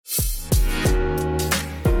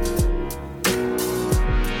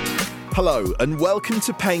Hello and welcome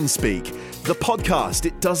to Pain Speak, the podcast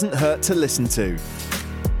it doesn't hurt to listen to.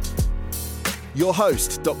 Your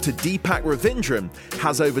host, Dr. Deepak Ravindran,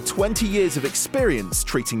 has over 20 years of experience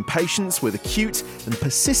treating patients with acute and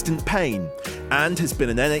persistent pain and has been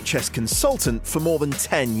an NHS consultant for more than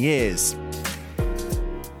 10 years.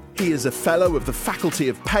 He is a fellow of the Faculty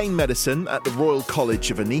of Pain Medicine at the Royal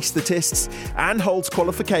College of Anaesthetists and holds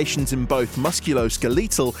qualifications in both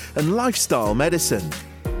musculoskeletal and lifestyle medicine.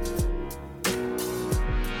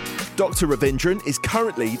 Dr. Ravindran is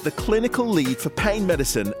currently the clinical lead for pain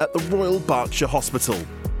medicine at the Royal Berkshire Hospital.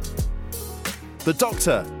 The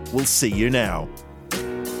doctor will see you now.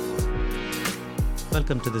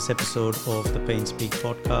 Welcome to this episode of the Pain Speak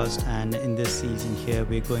podcast, and in this season here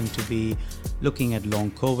we're going to be looking at long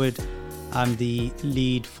COVID. I'm the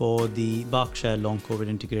lead for the Berkshire Long COVID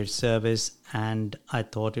Integrated Service, and I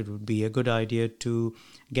thought it would be a good idea to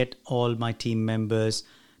get all my team members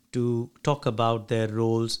to talk about their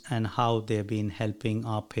roles and how they've been helping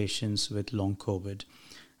our patients with long COVID.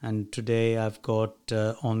 And today I've got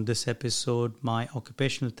on this episode my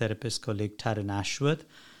occupational therapist colleague Taryn Ashworth.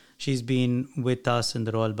 She's been with us in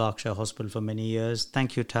the Royal Berkshire Hospital for many years.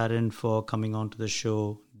 Thank you, Taryn, for coming on to the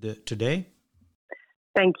show today.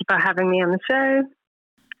 Thank you for having me on the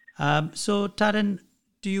show. So, Taryn,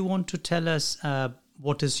 do you want to tell us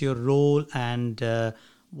what is your role and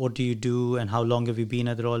what do you do and how long have you been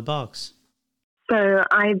at the Royal Berks? So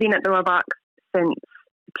I've been at the Royal Berks since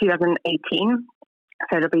 2018.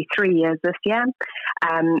 So it'll be 3 years this year.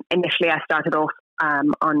 Initially, I started off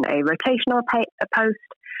on a rotational post,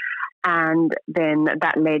 and then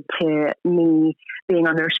that led to me being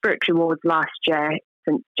on the respiratory wards last year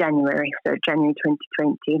since January, so January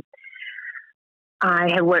 2020.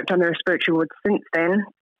 I have worked on the respiratory wards since then.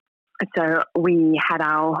 So we had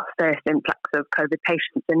our first influx of COVID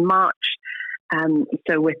patients in March.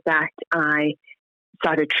 So with that, I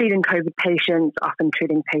started treating COVID patients, often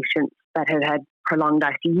treating patients that had prolonged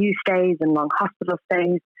ICU stays and long hospital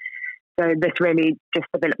stays. So this really just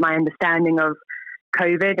developed my understanding of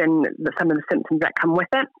COVID and some of the symptoms that come with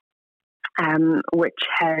it, which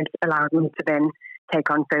has allowed me to then take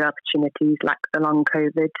on further opportunities like the long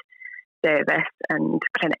COVID service and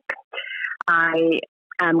clinic. I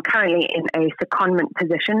am currently in a secondment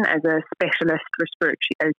position as a specialist respiratory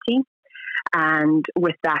OT, and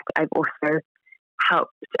with that I've also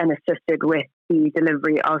helped and assisted with the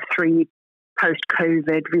delivery of 3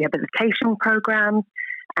 post-COVID rehabilitation programs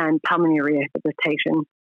and pulmonary rehabilitation,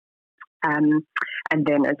 and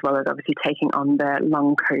then as well as obviously taking on the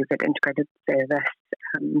long COVID integrated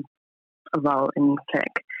service role in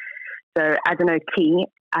clinic. So as an OT,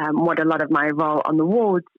 what a lot of my role on the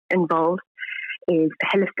wards involves is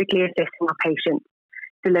holistically assessing our patients,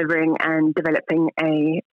 delivering and developing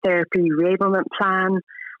a therapy reablement plan,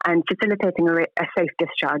 and facilitating a safe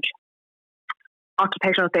discharge.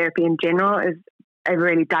 Occupational therapy in general is a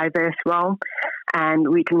really diverse role, and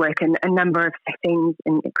we can work in a number of settings,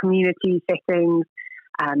 in community settings,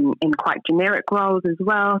 in quite generic roles as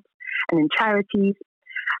well, and in charities.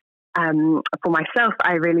 For myself,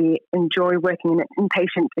 I really enjoy working in an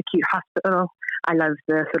inpatient acute hospital. I love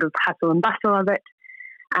the sort of hustle and bustle of it,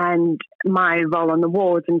 and my role on the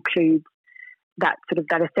wards includes that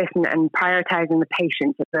assessment and prioritising the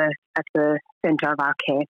patients at the centre of our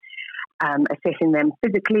care, assessing them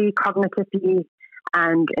physically, cognitively,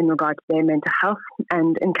 and in regard to their mental health,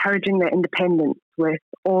 and encouraging their independence with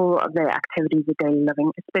all of their activities of daily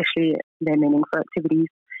living, especially their meaningful activities.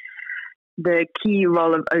 The key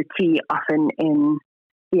role of OT often in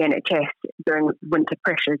the NHS during winter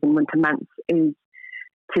pressures and winter months is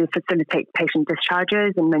to facilitate patient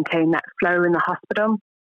discharges and maintain that flow in the hospital.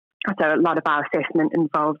 So a lot of our assessment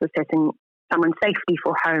involves assessing someone's safety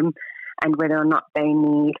for home and whether or not they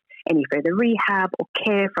need any further rehab or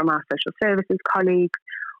care from our social services colleagues,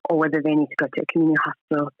 or whether they need to go to a community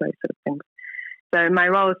hospital, those sort of things. So my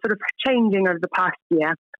role is sort of changing over the past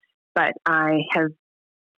year, but I have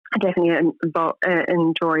definitely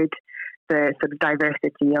enjoyed the sort of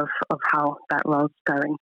diversity of how that role's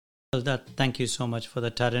going. Thank you so much for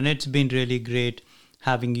that, Taryn. It's been really great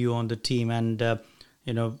having you on the team, and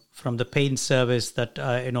from the pain service that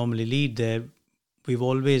I normally lead there, we've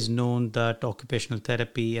always known that occupational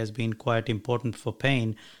therapy has been quite important for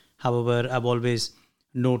pain. However, I've always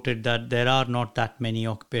noted that there are not that many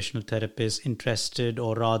occupational therapists interested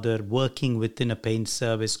or rather working within a pain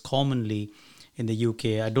service commonly in the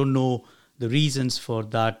UK. I don't know the reasons for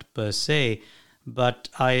that per se, but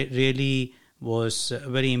I really was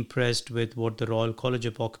very impressed with what the Royal College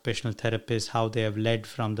of Occupational Therapists, how they have led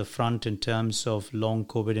from the front in terms of long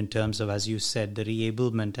COVID, in terms of, as you said, the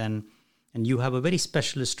reablement. And and you have a very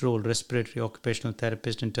specialist role, respiratory occupational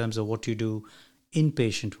therapist, in terms of what you do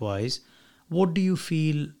inpatient-wise. What do you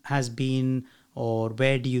feel has been, or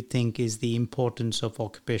where do you think is the importance of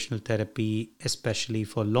occupational therapy, especially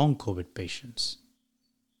for long COVID patients?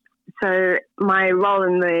 So my role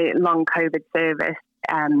in the long COVID service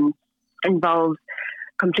involves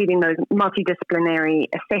completing those multidisciplinary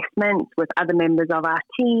assessments with other members of our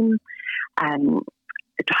team,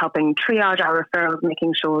 helping triage our referrals,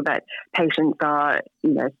 making sure that patients are,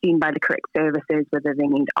 seen by the correct services, whether they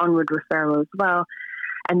need onward referral as well.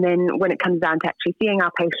 And then when it comes down to actually seeing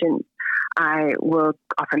our patients, I will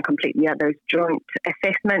often complete those joint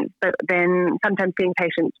assessments, but then sometimes seeing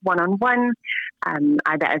patients one-on-one,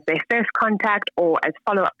 either as their first contact or as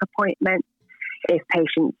follow-up appointments if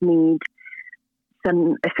patients need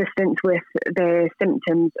some assistance with their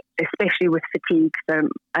symptoms, especially with fatigue. So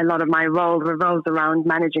a lot of my role revolves around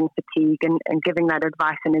managing fatigue and giving that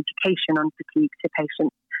advice and education on fatigue to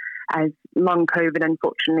patients, as long COVID,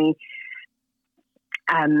 unfortunately,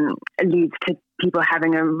 leads to people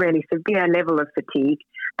having a really severe level of fatigue,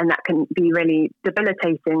 and that can be really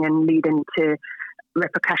debilitating and lead into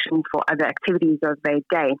repercussions for other activities of their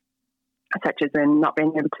day, such as in not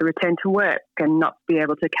being able to return to work and not be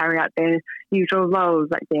able to carry out their usual roles,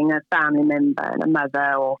 like being a family member and a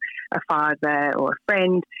mother or a father or a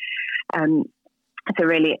friend. So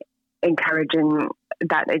really encouraging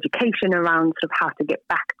that education around sort of how to get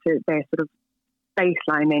back to their sort of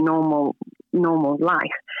baseline, their normal life,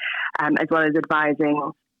 as well as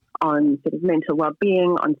advising on sort of mental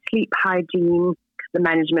well-being, on sleep hygiene, the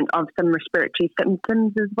management of some respiratory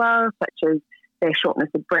symptoms as well, such as their shortness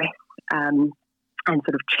of breath, and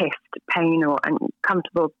sort of chest pain or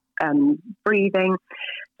uncomfortable breathing.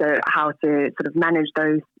 So how to sort of manage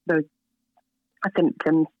those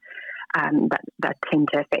symptoms that tend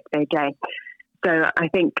to affect their day. So I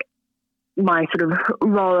think my sort of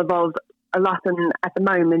role evolves a lot at the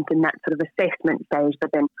moment in that sort of assessment stage,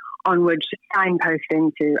 but then onwards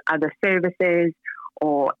signposting to other services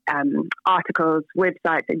or articles,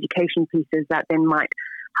 websites, education pieces that then might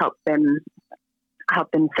help them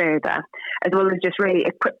further, as well as just really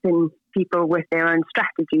equipping people with their own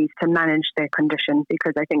strategies to manage their condition,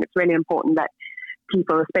 because I think it's really important that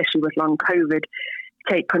people, especially with long COVID,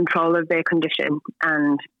 take control of their condition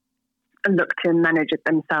and look to manage it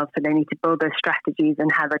themselves. So they need to build those strategies and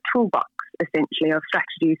have a toolbox, essentially, of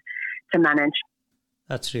strategies to manage.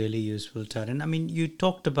 That's really useful, Taryn. I mean, you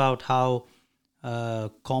talked about how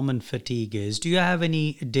common fatigue is. Do you have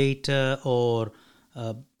any data or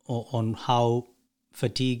on how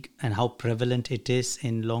fatigue and how prevalent it is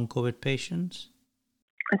in long COVID patients?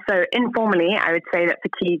 So informally, I would say that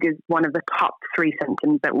fatigue is one of the top 3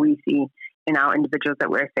 symptoms that we see in our individuals that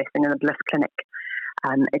we're assessing in the Bliss Clinic.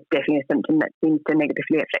 It's definitely a symptom that seems to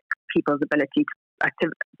negatively affect people's ability to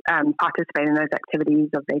participate in those activities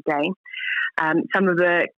of their day. Some of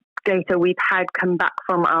the data we've had come back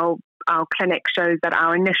from our clinic shows that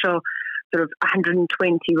our initial sort of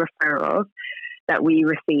 120 referrals that we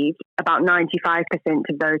received, about 95%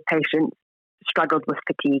 of those patients struggled with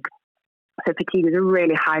fatigue. So fatigue is a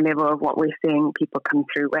really high level of what we're seeing people come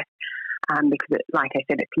through with, because like I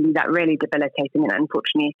said, it can be that really debilitating and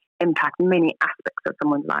unfortunately impact many aspects of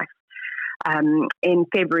someone's life. In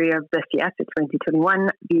February of this year, so 2021,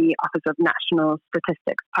 the Office of National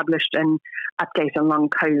Statistics published an update on long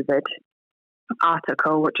COVID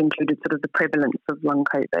article, which included sort of the prevalence of long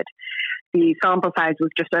COVID. The sample size was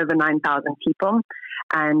just over 9,000 people,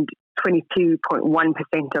 and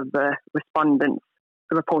 22.1% of the respondents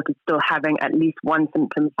reported still having at least one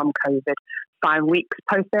symptom from COVID 5 weeks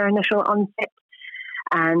post their initial onset.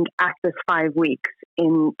 And at this 5 weeks,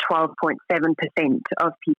 in 12.7%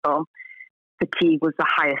 of people, fatigue was the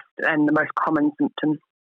highest and the most common symptom.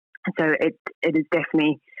 So it is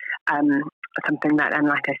definitely something that, and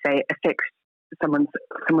like I say, affects someone's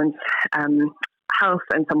health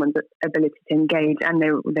and someone's ability to engage and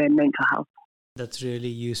their mental health. That's really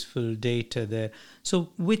useful data there. So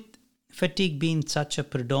with fatigue being such a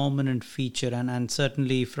predominant feature, and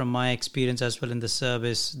certainly from my experience as well in the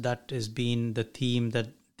service, that has been the theme, that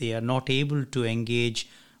they are not able to engage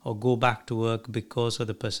or go back to work because of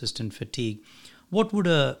the persistent fatigue. What would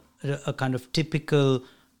a kind of typical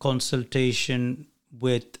consultation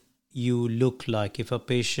with you look like if a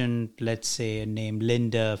patient, let's say named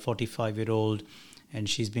Linda, 45-year-old, and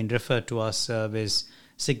she's been referred to our service,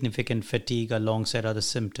 significant fatigue alongside other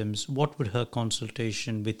symptoms? What would her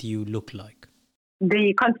consultation with you look like?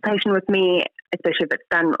 The consultation with me, especially if it's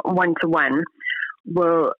done one-to-one,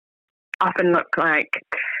 will often look like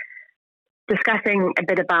discussing a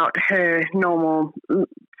bit about her normal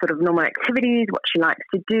sort of normal activities, what she likes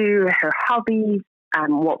to do, her hobbies,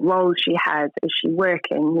 what roles she has. Is she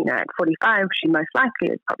working? At 45, she most likely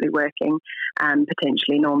is probably working,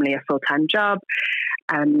 potentially normally a full-time job.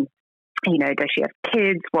 Does she have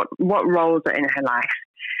kids? What roles are in her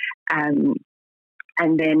life?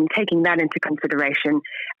 And then taking that into consideration,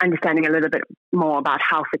 understanding a little bit more about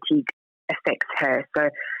how fatigue affects her. So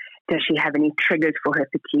does she have any triggers for her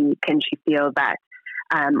fatigue? Can she feel that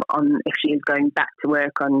if she is going back to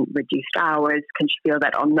work on reduced hours, can she feel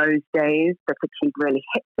that on those days the fatigue really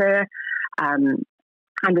hits her?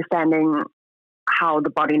 Understanding how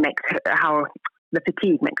the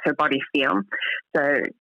fatigue makes her body feel. So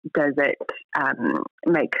does it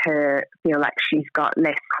make her feel like she's got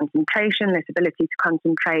less concentration, less ability to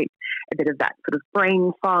concentrate, a bit of that sort of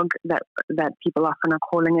brain fog that people often are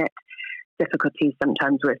calling it, difficulties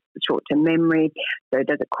sometimes with short-term memory? So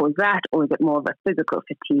does it cause that, or is it more of a physical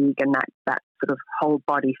fatigue and that sort of whole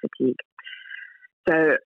body fatigue?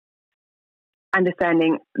 So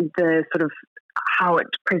understanding the sort of how it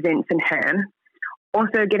presents in her,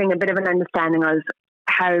 also getting a bit of an understanding of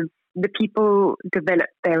how the people develop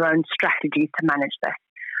their own strategies to manage this.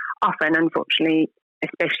 Often, unfortunately,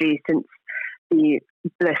 especially since the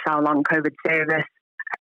Bliss Our Long COVID service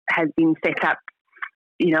has been set up,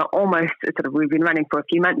 almost sort of, we've been running for a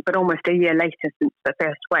few months, but almost a year later since the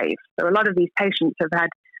first wave. So a lot of these patients have had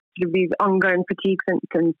sort of these ongoing fatigue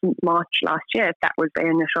symptoms since March last year, if that was their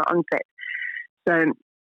initial onset. So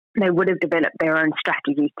they would have developed their own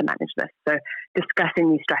strategies to manage this. So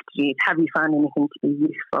discussing these strategies, have you found anything to be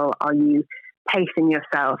useful? Are you pacing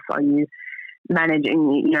yourself? Are you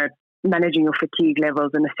managing your fatigue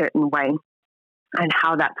levels in a certain way, and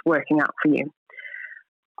how that's working out for you?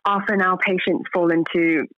 Often our patients fall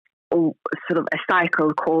into sort of a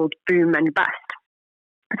cycle called boom and bust.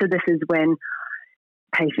 So this is when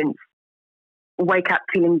patients wake up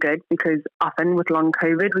feeling good, because often with long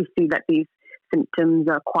COVID, we see that these symptoms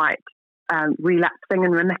are quite relapsing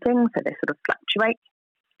and remitting, so they sort of fluctuate.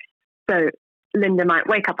 So Linda might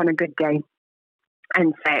wake up on a good day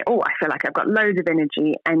and say, I feel like I've got loads of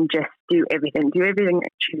energy, and just do everything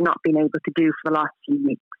that she's not been able to do for the last few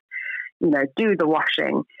weeks. Do the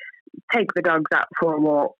washing, take the dogs out for a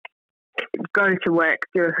walk, go to work,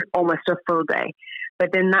 do almost a full day.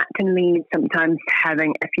 But then that can lead sometimes to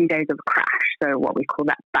having a few days of crash, so what we call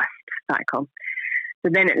that bust cycle.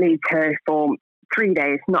 So then it leads her for 3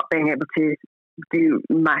 days not being able to do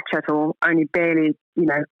much at all, only barely,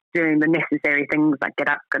 doing the necessary things like get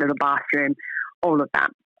up, go to the bathroom, all of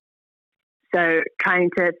that. So trying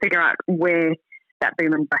to figure out where that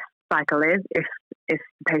boom and bust cycle is,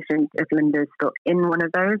 if Linda's still in one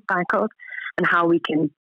of those cycles, and how we can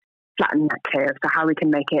flatten that curve, so how we can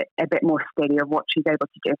make it a bit more steady of what she's able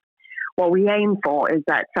to do. What we aim for is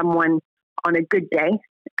that someone on a good day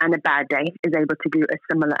and a bad day is able to do a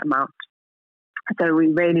similar amount. So we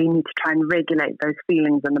really need to try and regulate those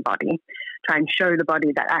feelings in the body, try and show the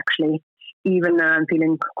body that actually, even though I'm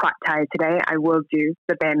feeling quite tired today, I will do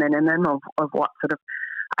the bare minimum of what sort of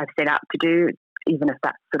I've set out to do, even if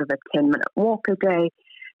that's sort of a 10-minute walk a day.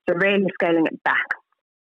 So really scaling it back.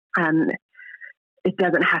 It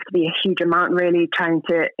doesn't have to be a huge amount, really trying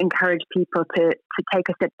to encourage people to take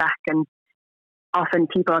a step back, and often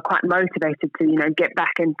people are quite motivated to, get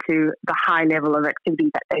back into the high level of activity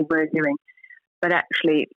that they were doing. But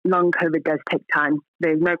actually, long COVID does take time.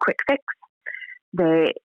 There's no quick fix.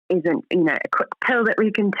 There isn't, a quick pill that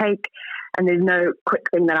we can take, and there's no quick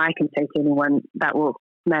thing that I can say to anyone that will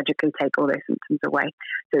magically take all their symptoms away.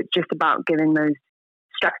 So it's just about giving those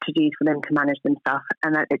strategies for them to manage themselves,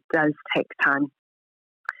 and that it does take time.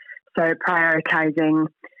 So prioritizing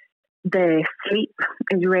their sleep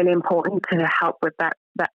is really important to help with that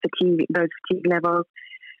fatigue, those fatigue levels.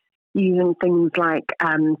 Using things like,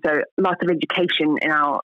 so lots of education in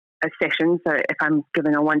our sessions. So if I'm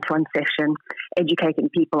giving a one-to-one session, educating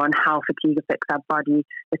people on how fatigue affects our body,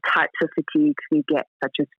 the types of fatigues we get,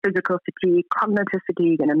 such as physical fatigue, cognitive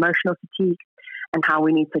fatigue, and emotional fatigue, and how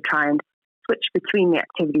we need to try and switch between the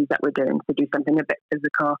activities that we're doing. So do something a bit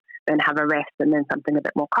physical, then have a rest, and then something a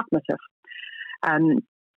bit more cognitive.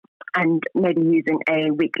 And maybe using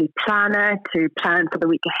a weekly planner to plan for the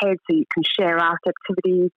week ahead, so you can share out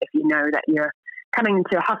activities. If you know that you're coming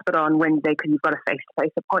into a hospital on Wednesday because you've got a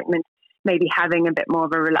face-to-face appointment, maybe having a bit more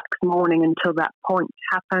of a relaxed morning until that point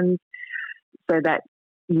happens, so that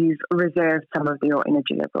you've reserved some of your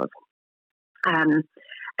energy levels. And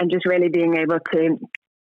just really being able to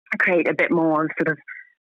create a bit more sort of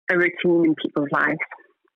a routine in people's lives.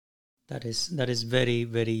 That is very,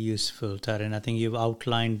 very useful, Taryn. I think you've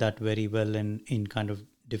outlined that very well in kind of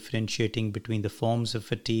differentiating between the forms of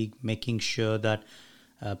fatigue, making sure that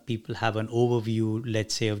people have an overview,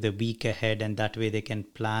 let's say, of the week ahead, and that way they can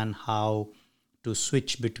plan how to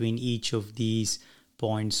switch between each of these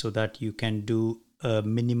points so that you can do a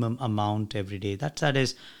minimum amount every day. That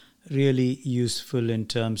is really useful in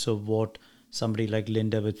terms of what somebody like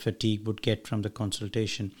Linda with fatigue would get from the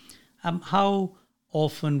consultation. How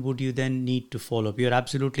often would you then need to follow up? You're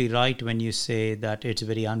absolutely right when you say that it's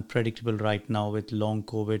very unpredictable right now with long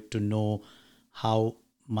COVID to know how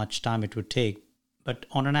much time it would take. But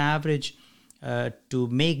on an average, to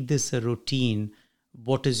make this a routine,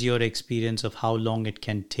 what is your experience of how long it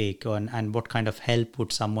can take, and what kind of help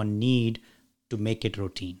would someone need to make it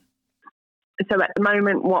routine? So at the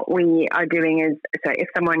moment, what we are doing is, so if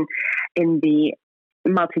someone in the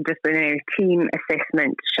multidisciplinary team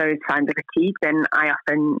assessment shows signs of fatigue, then I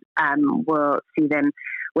often will see them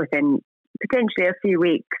within potentially a few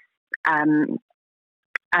weeks on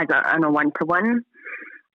a one-to-one.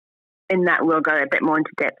 In that, we'll go a bit more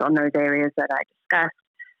into depth on those areas that I discussed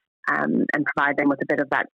and provide them with a bit of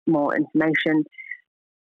that more information.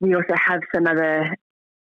 We also have some other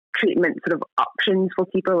treatment sort of options for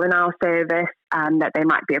people in our service that they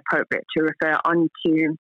might be appropriate to refer on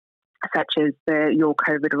to, such as the Your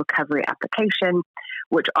COVID Recovery application,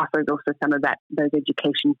 which offers also some of those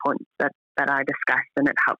education points that I discussed, and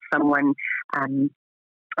it helps someone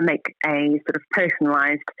make a sort of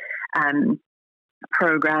personalised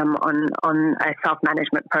program on a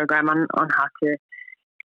self-management program on how to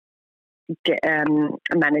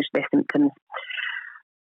manage their symptoms.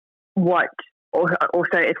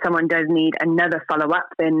 Also, if someone does need another follow-up,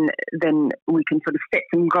 then we can sort of set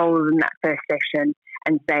some goals in that first session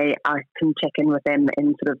and say I can check in with them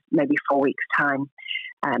in sort of maybe 4 weeks' time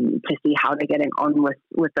to see how they're getting on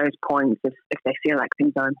with those points, if they feel like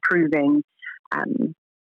things are improving.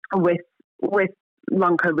 With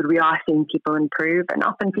long COVID, we are seeing people improve, and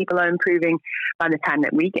often people are improving by the time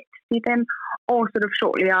that we get to see them, or sort of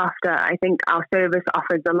shortly after. I think our service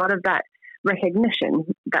offers a lot of that recognition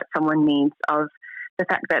that someone needs of the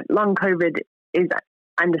fact that long COVID is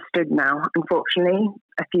understood now. Unfortunately,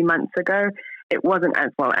 a few months ago, it wasn't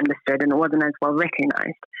as well understood and it wasn't as well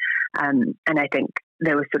recognised. And I think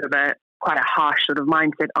there was sort of quite a harsh sort of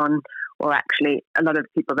mindset on, well, actually, a lot of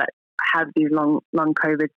people that have these long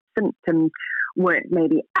COVID symptoms weren't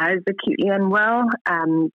maybe as acutely unwell,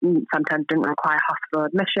 sometimes didn't require hospital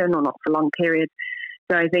admission or not for long periods.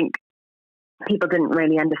 So I think people didn't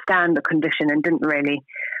really understand the condition and didn't really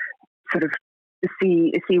sort of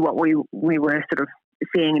see what we were sort of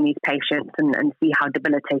seeing in these patients and see how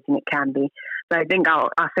debilitating it can be. So I think our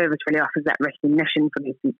service really offers that recognition for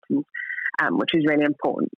these symptoms, which is really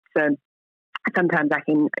important. So sometimes I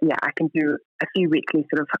can do a few weekly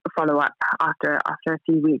sort of follow up after a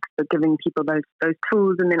few weeks, but giving people those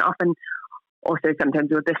tools, and then often also sometimes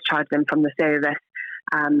we'll discharge them from the service,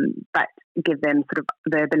 but give them sort of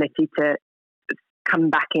the ability to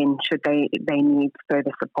come back in should they need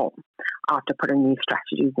further support after putting these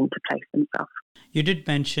strategies into place themselves. You did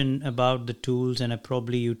mention about the tools, and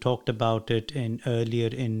probably you talked about it earlier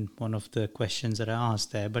in one of the questions that I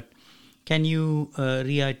asked there, but can you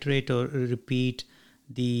reiterate or repeat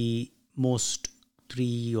the most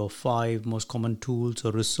 3 or 5 most common tools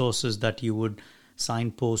or resources that you would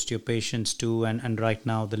signpost your patients to, and right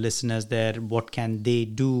now the listeners there, what can they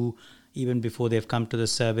do even before they've come to the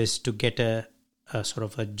service to get a sort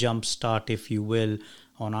of a jump start, if you will,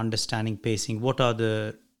 on understanding pacing? What are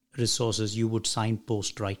the resources you would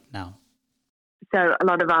signpost right now? So a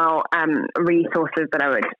lot of our resources that I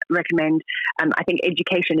would recommend, I think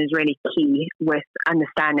education is really key with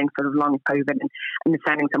understanding sort of long COVID and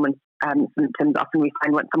understanding someone's symptoms. Often we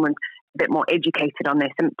find when someone's a bit more educated on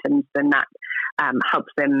their symptoms, then that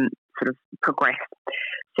helps them sort of progress.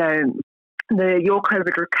 So the Your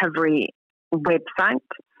COVID Recovery website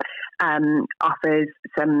offers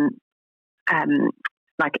some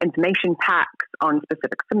like information packs on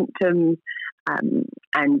specific symptoms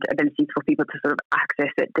and abilities for people to sort of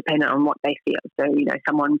access it depending on what they feel. So,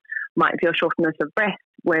 someone might feel shortness of breath,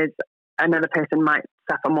 whereas another person might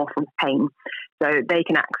suffer more from pain. So they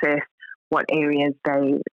can access what areas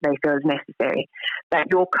they feel is necessary.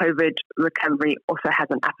 But Your COVID Recovery also has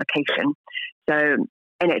an application. So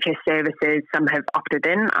NHS services, some have opted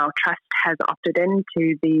in. Our trust has opted in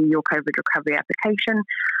to the Your COVID Recovery application,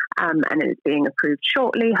 and it is being approved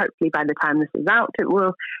shortly. Hopefully by the time this is out, it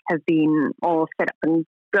will have been all set up and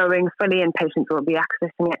going fully and patients will be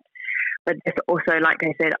accessing it. But this also, like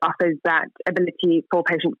I said, offers that ability for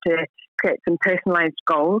patients to create some personalised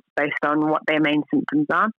goals based on what their main symptoms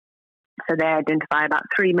are. So they identify about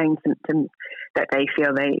 3 main symptoms that they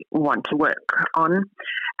feel they want to work on,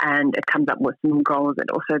 and it comes up with some goals.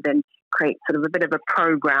 It also then create sort of a bit of a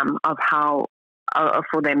program of how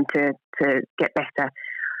for them to get better.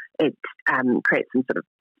 It creates some sort of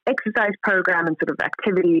exercise program and sort of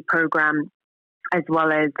activity program, as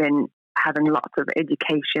well as then having lots of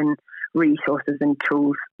education resources and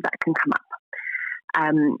tools that can come up.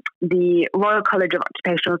 The Royal College of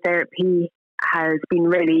Occupational Therapy has been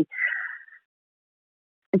really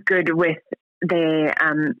good with their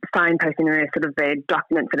signposting and sort of their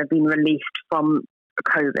documents that have been released from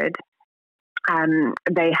COVID.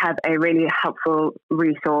 They have a really helpful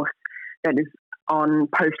resource that is on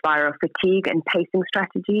post-viral fatigue and pacing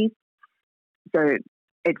strategies. So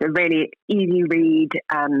it's a really easy read,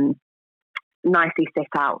 nicely set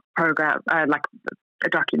out program, like a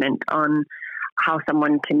document on how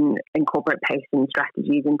someone can incorporate pacing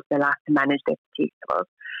strategies into their life to manage their fatigue levels.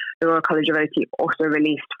 The Royal College of OT also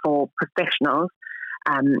released for professionals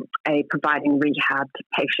a providing rehab to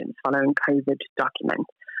patients following COVID document,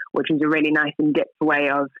 which is a really nice in-depth way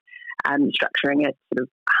of structuring it, sort of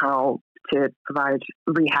how to provide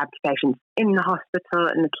rehab to patients in the hospital,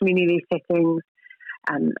 in the community settings,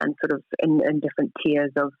 and sort of in different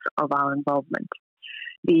tiers of our involvement.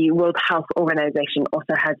 The World Health Organization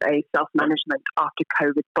also has a self-management after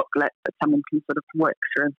COVID booklet that someone can sort of work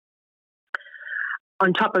through.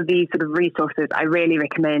 On top of these sort of resources, I really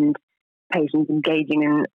recommend patients engaging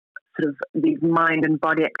in sort of these mind and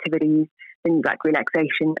body activities, things like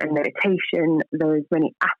relaxation and meditation. There's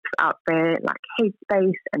many apps out there like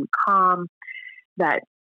Headspace and Calm that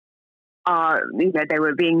are, they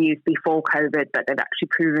were being used before COVID, but they've actually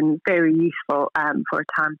proven very useful for a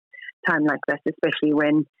time like this, especially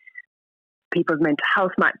when people's mental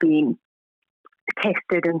health might be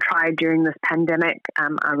tested and tried during this pandemic.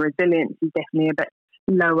 Our resilience is definitely a bit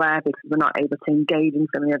lower because we're not able to engage in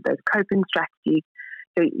some of those coping strategies.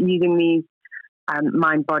 So using these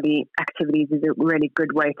mind-body activities is a really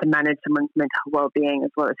good way to manage someone's mental well-being as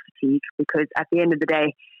well as fatigue, because at the end of the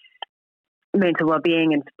day, mental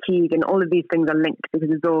well-being and fatigue and all of these things are linked because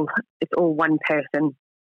it's all one person.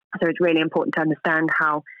 So it's really important to understand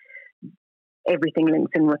how everything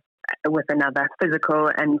links in with another, physical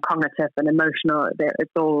and cognitive and emotional.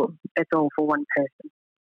 It's all for one person.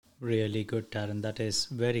 Really good, Taryn. That is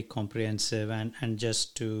very comprehensive. And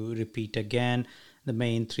just to repeat again, the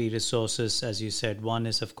main three resources, as you said, one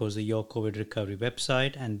is, of course, the Your COVID Recovery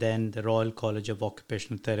website, and then the Royal College of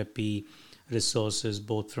Occupational Therapy resources,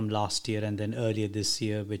 both from last year and then earlier this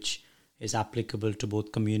year, which is applicable to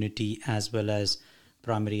both community as well as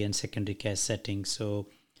primary and secondary care settings. So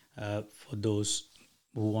for those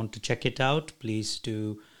who want to check it out, please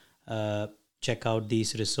do check out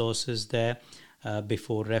these resources there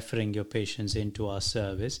before referring your patients into our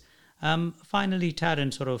service. Finally,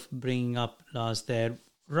 Taryn, sort of bringing up Lars there,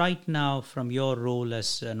 right now from your role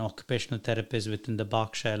as an occupational therapist within the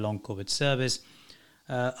Berkshire Long COVID service,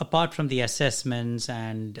 apart from the assessments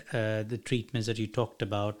and the treatments that you talked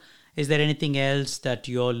about, is there anything else that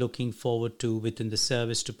you're looking forward to within the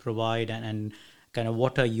service to provide, and kind of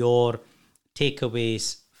what are your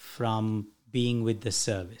takeaways from being with the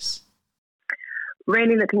service?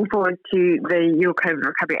 Really looking forward to the Your COVID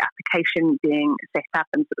Recovery application being set up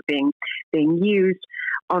and sort of being used.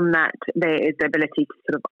 On that, there is the ability to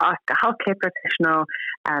sort of ask a healthcare professional,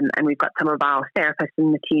 and we've got some of our therapists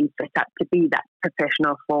in the team set up to be that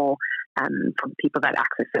professional for people that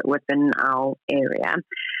access it within our area.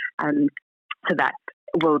 So that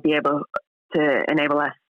will be able to enable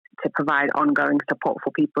us to provide ongoing support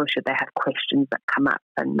for people should they have questions that come up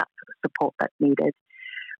and that sort of support that's needed.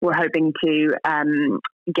 We're hoping to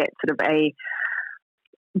get sort of a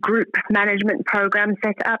group management program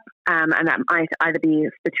set up, and that might either be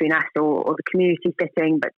between us or the community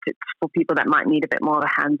setting, but it's for people that might need a bit more of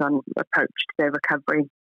a hands-on approach to their recovery.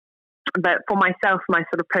 But for myself, my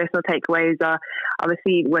sort of personal takeaways are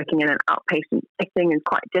obviously working in an outpatient setting is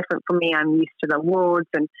quite different for me. I'm used to the wards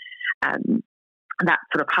and that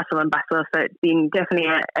sort of hustle and bustle. So it's been definitely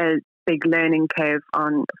a big learning curve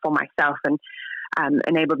for myself, and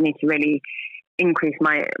enabled me to really increase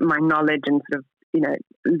my knowledge and sort of,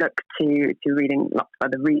 look to reading lots of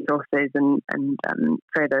other resources and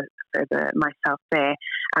further myself there.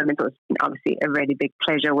 It was obviously a really big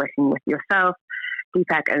pleasure working with yourself,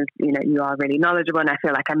 Deepak, as you are really knowledgeable, and I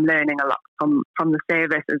feel like I'm learning a lot from the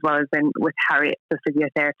service, as well as then with Harriet, the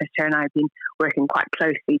physiotherapist. Her and I have been working quite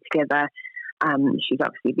closely together. She's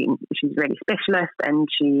really specialist, and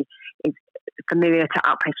she is familiar to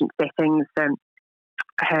outpatient settings. So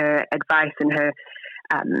her advice and her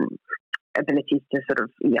abilities to sort of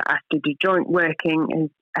us to do joint working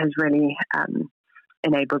has really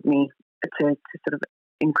enabled me to sort of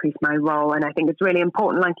increase my role. And I think it's really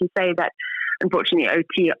important, like you say, that unfortunately,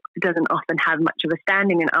 OT doesn't often have much of a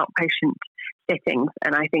standing in outpatient settings.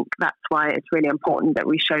 And I think that's why it's really important that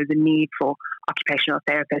we show the need for occupational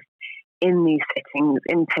therapists in these settings,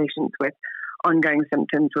 in patients with ongoing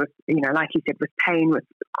symptoms, with, like you said, with pain, with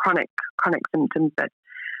chronic symptoms that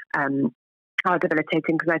are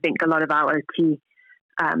debilitating. Because I think a lot of our OT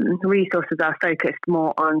resources are focused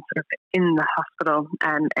more on sort of in the hospital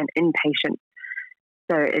and inpatient.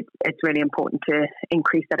 So it's really important to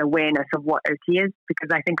increase that awareness of what OT is, because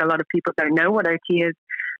I think a lot of people don't know what OT is,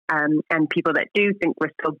 and people that do think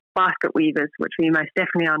we're still basket weavers, which we most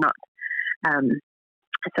definitely are not.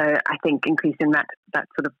 So I think increasing that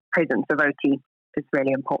sort of presence of OT is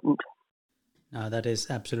really important. That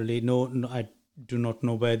is absolutely no. I do not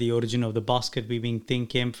know where the origin of the basket weaving thing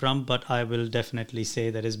came from, but I will definitely say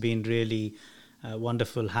that it's been really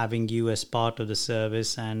wonderful having you as part of the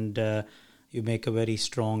service, and you make a very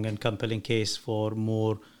strong and compelling case for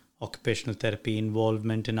more occupational therapy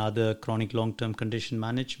involvement in other chronic long-term condition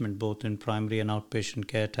management, both in primary and outpatient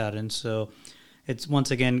care, Taryn. So it's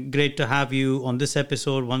once again great to have you on this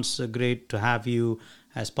episode. Great to have you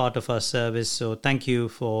as part of our service. So thank you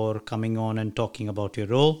for coming on and talking about your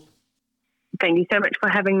role. Thank you so much for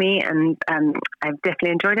having me, and I've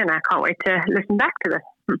definitely enjoyed it, and I can't wait to listen back to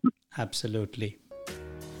this. Absolutely.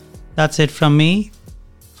 That's it from me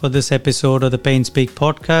for this episode of the Pain Speak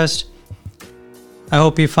podcast. I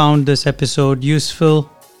hope you found this episode useful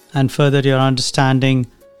and furthered your understanding.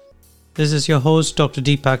 This is your host, Dr.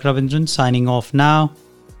 Deepak Ravindran, signing off now.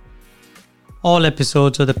 All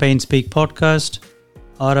episodes of the Pain Speak podcast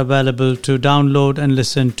are available to download and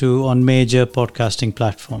listen to on major podcasting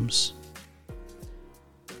platforms.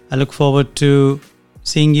 I look forward to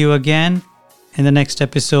seeing you again in the next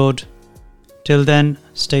episode. Till then,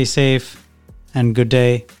 stay safe and good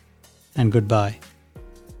day and goodbye.